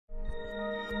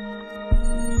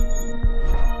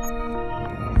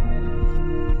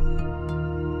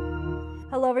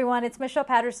everyone, it's Michelle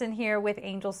Patterson here with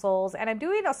Angel Souls, and I'm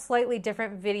doing a slightly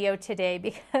different video today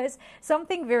because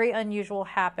something very unusual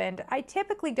happened. I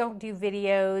typically don't do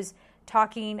videos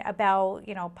talking about,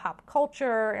 pop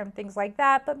culture and things like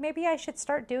that, but maybe I should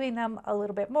start doing them a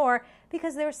little bit more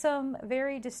because there's some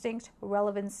very distinct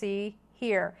relevancy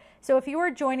here. So if you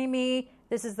are joining me,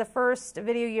 this is the first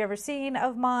video you ever seen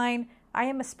of mine. I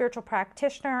am a spiritual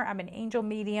practitioner, I'm an angel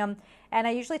medium, and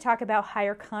I usually talk about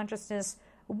higher consciousness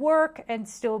work and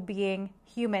still being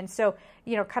human. So,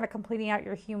 kind of completing out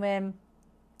your human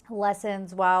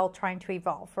lessons while trying to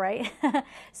evolve, right?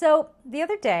 So the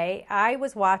other day I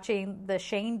was watching the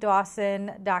Shane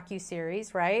Dawson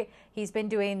docuseries, right? He's been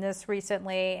doing this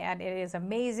recently and it is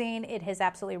amazing. It has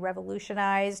absolutely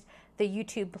revolutionized the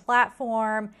YouTube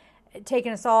platform,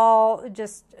 taken us all,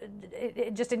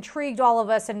 it just intrigued all of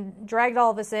us and dragged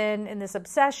all of us in this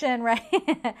obsession,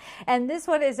 right? And this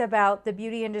one is about the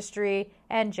beauty industry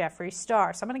and Jeffree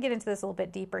Star. So I'm going to get into this a little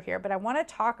bit deeper here, but I want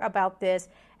to talk about this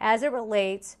as it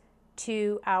relates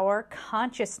to our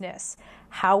consciousness.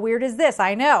 How weird is this?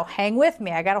 I know. Hang with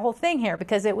me. I got a whole thing here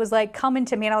because it was like coming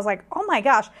to me and I was like, oh my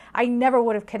gosh, I never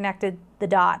would have connected the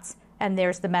dots. And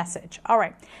there's the message. All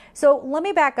right. So let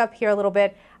me back up here a little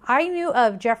bit. I knew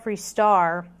of Jeffree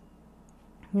Star,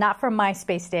 not from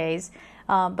MySpace days,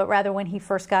 but rather when he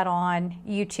first got on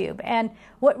YouTube. And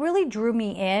what really drew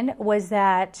me in was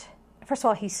that, first of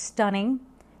all, he's stunning.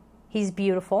 He's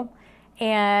beautiful.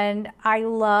 And I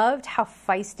loved how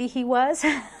feisty he was,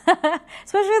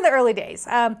 especially in the early days.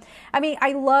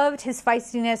 I loved his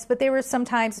feistiness, but there were some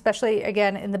times, especially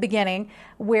again in the beginning,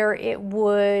 where it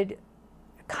would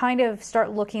kind of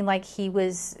start looking like he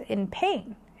was in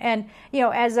pain. And,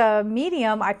 as a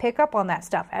medium, I pick up on that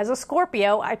stuff. As a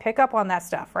Scorpio, I pick up on that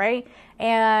stuff, right?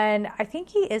 And I think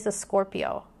he is a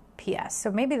Scorpio, PS.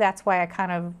 So maybe that's why I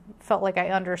kind of felt like I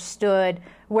understood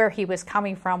where he was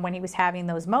coming from when he was having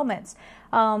those moments.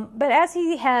 But as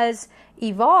he has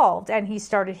evolved and he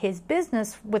started his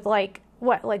business with like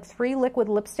 3 liquid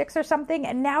lipsticks or something,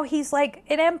 and now he's like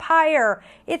an empire.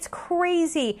 It's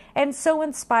crazy and so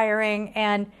inspiring,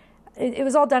 and it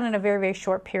was all done in a very, very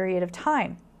short period of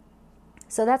time.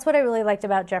 So that's what I really liked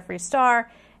about Jeffree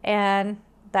Star, and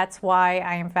that's why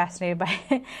I am fascinated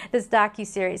by this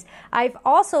docuseries. I've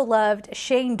also loved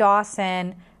Shane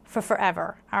Dawson for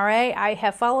forever, all right? I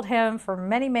have followed him for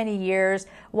many, many years,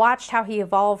 watched how he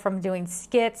evolved from doing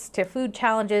skits to food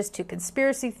challenges to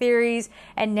conspiracy theories,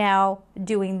 and now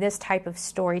doing this type of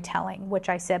storytelling, which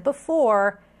I said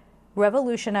before,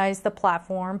 revolutionized the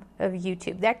platform of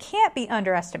YouTube. That can't be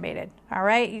underestimated, all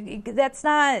right? That's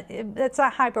not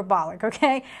hyperbolic,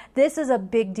 okay? This is a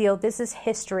big deal. This is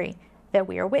history that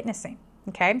we are witnessing.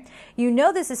 Okay,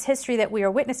 this is history that we are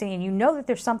witnessing, and you know that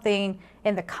there's something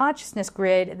in the consciousness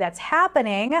grid that's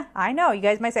happening. I know you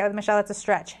guys might say, oh, Michelle, that's a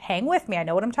stretch. Hang with me. I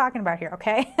know what I'm talking about here.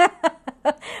 Okay,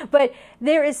 but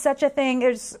there is such a thing.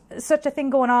 There's such a thing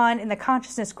going on in the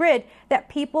consciousness grid that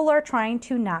people are trying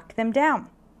to knock them down.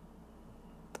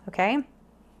 Okay,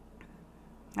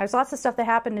 there's lots of stuff that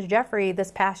happened to Jeffree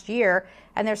this past year,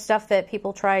 and there's stuff that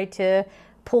people tried to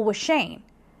pull with Shane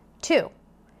too.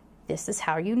 This is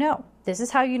how you know. This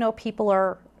is how you know people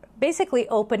are basically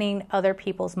opening other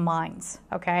people's minds,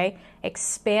 okay?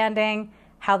 Expanding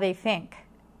how they think,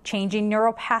 changing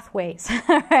neural pathways,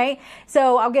 right?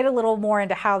 So I'll get a little more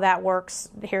into how that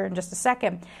works here in just a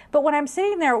second. But when I'm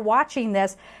sitting there watching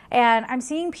this and I'm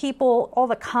seeing people, all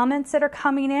the comments that are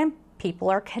coming in, people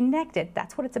are connected.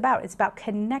 That's what it's about. It's about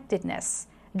connectedness.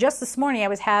 Just this morning, I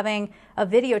was having a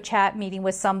video chat meeting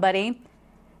with somebody,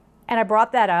 and I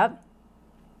brought that up.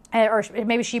 Or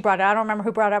maybe she brought it. I don't remember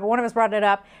who brought it up, but one of us brought it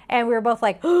up, and we were both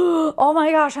like, oh my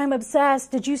gosh, I'm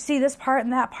obsessed. Did you see this part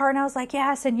and that part? And I was like,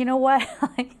 yes. And you know what?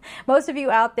 Like, most of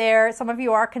you out there, some of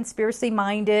you are conspiracy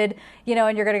minded,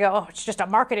 and you're going to go, oh, it's just a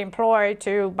marketing ploy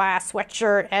to buy a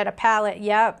sweatshirt and a palette.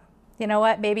 Yep. You know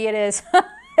what? Maybe it is. I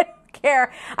don't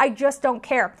care. I just don't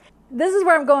care. This is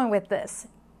where I'm going with this.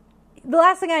 The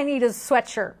last thing I need is a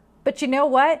sweatshirt. But you know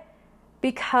what?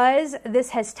 Because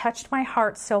this has touched my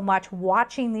heart so much,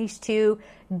 watching these two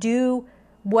do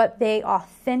what they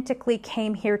authentically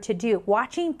came here to do,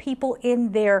 watching people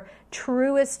in their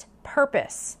truest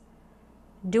purpose,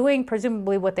 doing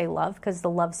presumably what they love, because the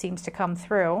love seems to come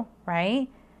through, right?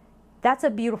 That's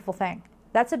a beautiful thing.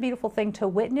 That's a beautiful thing to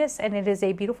witness, and it is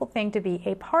a beautiful thing to be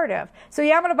a part of. So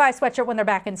yeah, I'm going to buy a sweatshirt when they're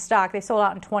back in stock. They sold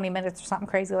out in 20 minutes or something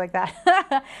crazy like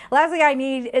that. Last thing I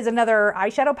need is another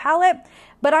eyeshadow palette,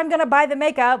 but I'm going to buy the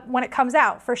makeup when it comes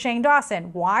out for Shane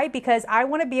Dawson. Why? Because I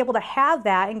want to be able to have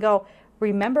that and go,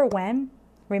 remember when?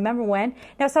 Remember when?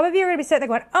 Now, some of you are going to be sitting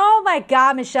there going, oh my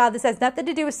God, Michelle, this has nothing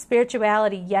to do with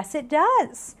spirituality. Yes, it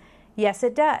does. Yes,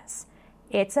 it does.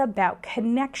 It's about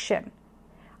connection.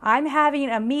 I'm having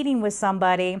a meeting with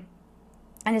somebody,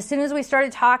 and as soon as we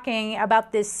started talking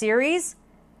about this series,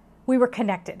 we were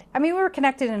connected. I mean, we were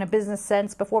connected in a business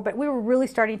sense before, but we were really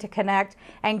starting to connect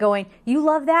and going, you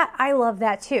love that? I love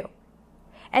that too.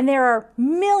 And there are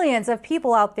millions of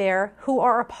people out there who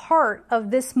are a part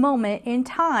of this moment in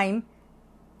time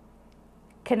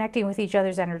connecting with each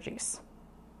other's energies.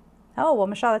 Oh, well,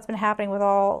 Michelle, that's been happening with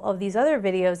all of these other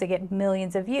videos that get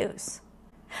millions of views.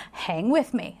 Hang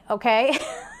with me, okay?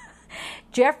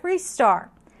 Jeffree Star.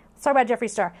 Let's talk about Jeffree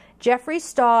Star. Jeffree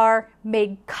Star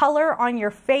made color on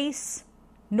your face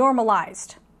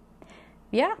normalized.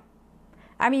 Yeah.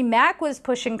 I mean, Mac was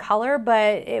pushing color,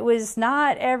 but it was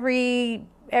not every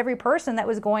person that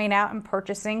was going out and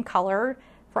purchasing color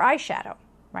for eyeshadow,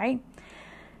 right?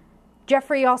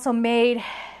 Jeffree also made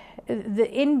the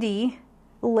indie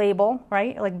label,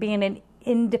 right? Like being an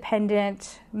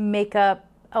independent makeup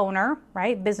owner,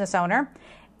 right? Business owner.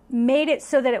 Made it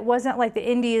so that it wasn't like the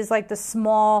indie is like the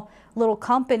small little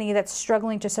company that's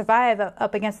struggling to survive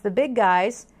up against the big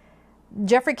guys.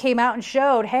 Jeffree came out and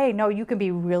showed, hey, no, you can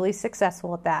be really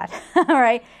successful at that. All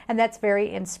right. And that's very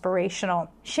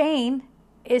inspirational. Shane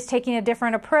is taking a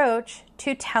different approach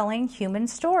to telling human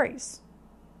stories.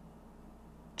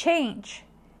 Change,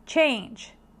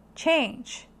 change,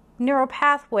 change. Neural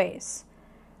pathways.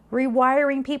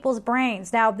 Rewiring people's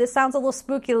brains. Now, this sounds a little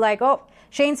spooky, like, oh,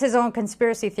 Shane's his own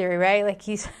conspiracy theory, right? Like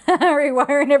he's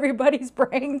rewiring everybody's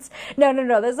brains. No,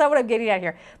 that's not what I'm getting at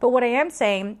here. But what I am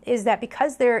saying is that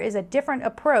because there is a different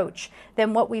approach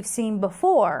than what we've seen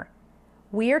before,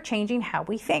 we are changing how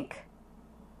we think.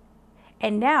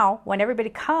 And now, when everybody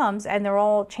comes and they're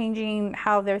all changing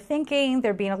how they're thinking,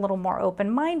 they're being a little more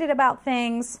open-minded about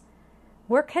things,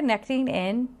 we're connecting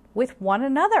in with one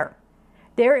another.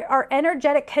 There are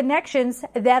energetic connections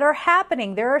that are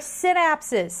happening. There are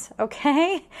synapses,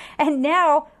 okay? And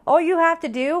now all you have to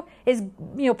do is,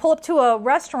 pull up to a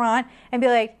restaurant and be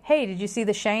like, hey, did you see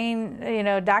the Shane,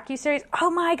 docuseries? Oh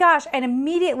my gosh. And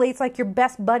immediately it's like your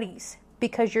best buddies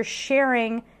because you're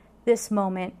sharing this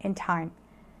moment in time.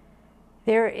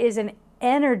 There is an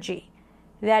energy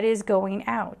that is going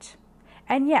out.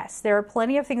 And yes, there are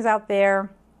plenty of things out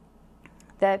there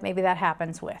that maybe that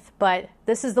happens with. But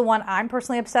this is the one I'm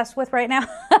personally obsessed with right now.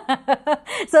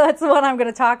 So that's the one I'm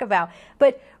going to talk about.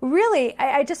 But really,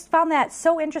 I just found that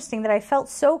so interesting that I felt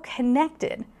so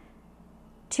connected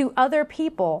to other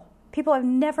people I've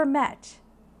never met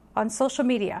on social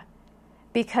media,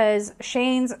 because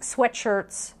Shane's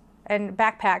sweatshirts and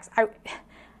backpacks,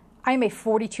 I'm a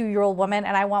 42-year-old woman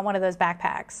and I want one of those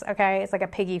backpacks, okay? It's like a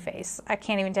piggy face. I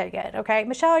can't even take it, okay?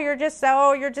 Michelle, you're just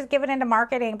giving into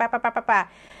marketing, bah, bah, bah, bah, bah.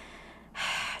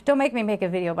 Don't make me make a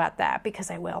video about that,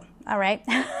 because I will, all right?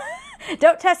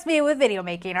 Don't test me with video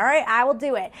making, all right? I will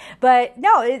do it. But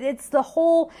no, it's the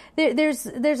whole, there's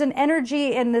an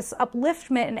energy and this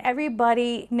upliftment, and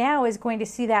everybody now is going to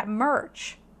see that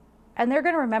merch. And they're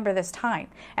going to remember this time.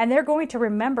 And they're going to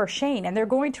remember Shane, and they're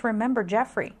going to remember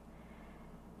Jeffree.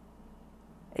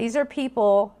 These are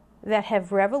people that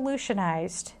have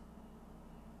revolutionized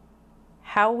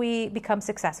how we become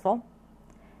successful.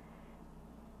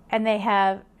 And they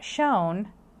have shown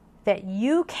that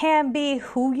you can be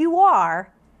who you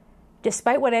are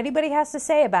despite what anybody has to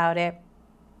say about it.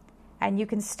 And you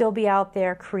can still be out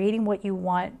there creating what you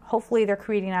want. Hopefully they're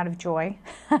creating out of joy.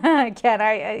 Again,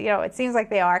 it seems like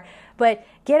they are. But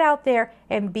get out there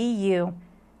and be you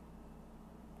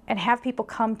and have people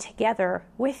come together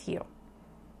with you.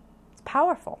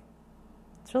 Powerful.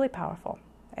 It's really powerful.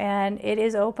 And it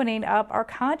is opening up our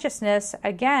consciousness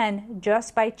again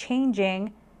just by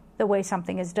changing the way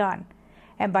something is done.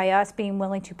 And by us being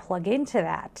willing to plug into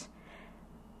that.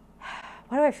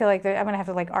 Why do I feel like I'm going to have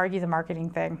to argue the marketing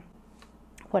thing?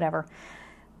 Whatever.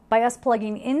 By us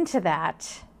plugging into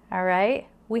that, all right,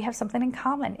 we have something in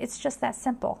common. It's just that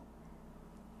simple.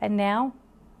 And now,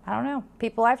 I don't know,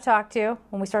 people I've talked to,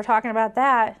 when we start talking about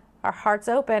that, our hearts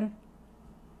open.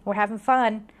 We're having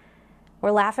fun.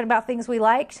 We're laughing about things we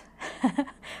liked.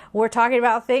 We're talking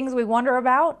about things we wonder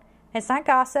about. It's not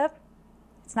gossip.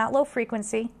 It's not low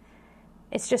frequency.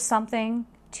 It's just something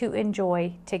to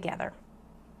enjoy together.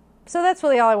 So that's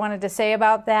really all I wanted to say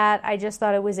about that. I just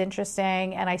thought it was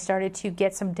interesting, and I started to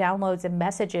get some downloads and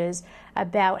messages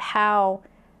about how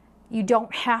you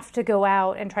don't have to go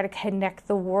out and try to connect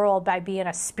the world by being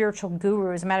a spiritual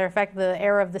guru. As a matter of fact, the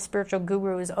era of the spiritual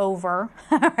guru is over,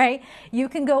 all right? You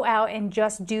can go out and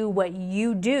just do what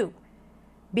you do.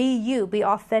 Be you. Be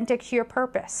authentic to your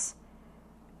purpose.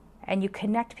 And you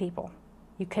connect people.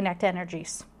 You connect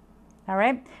energies. All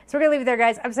right? So we're going to leave it there,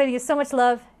 guys. I'm sending you so much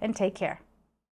love, and take care.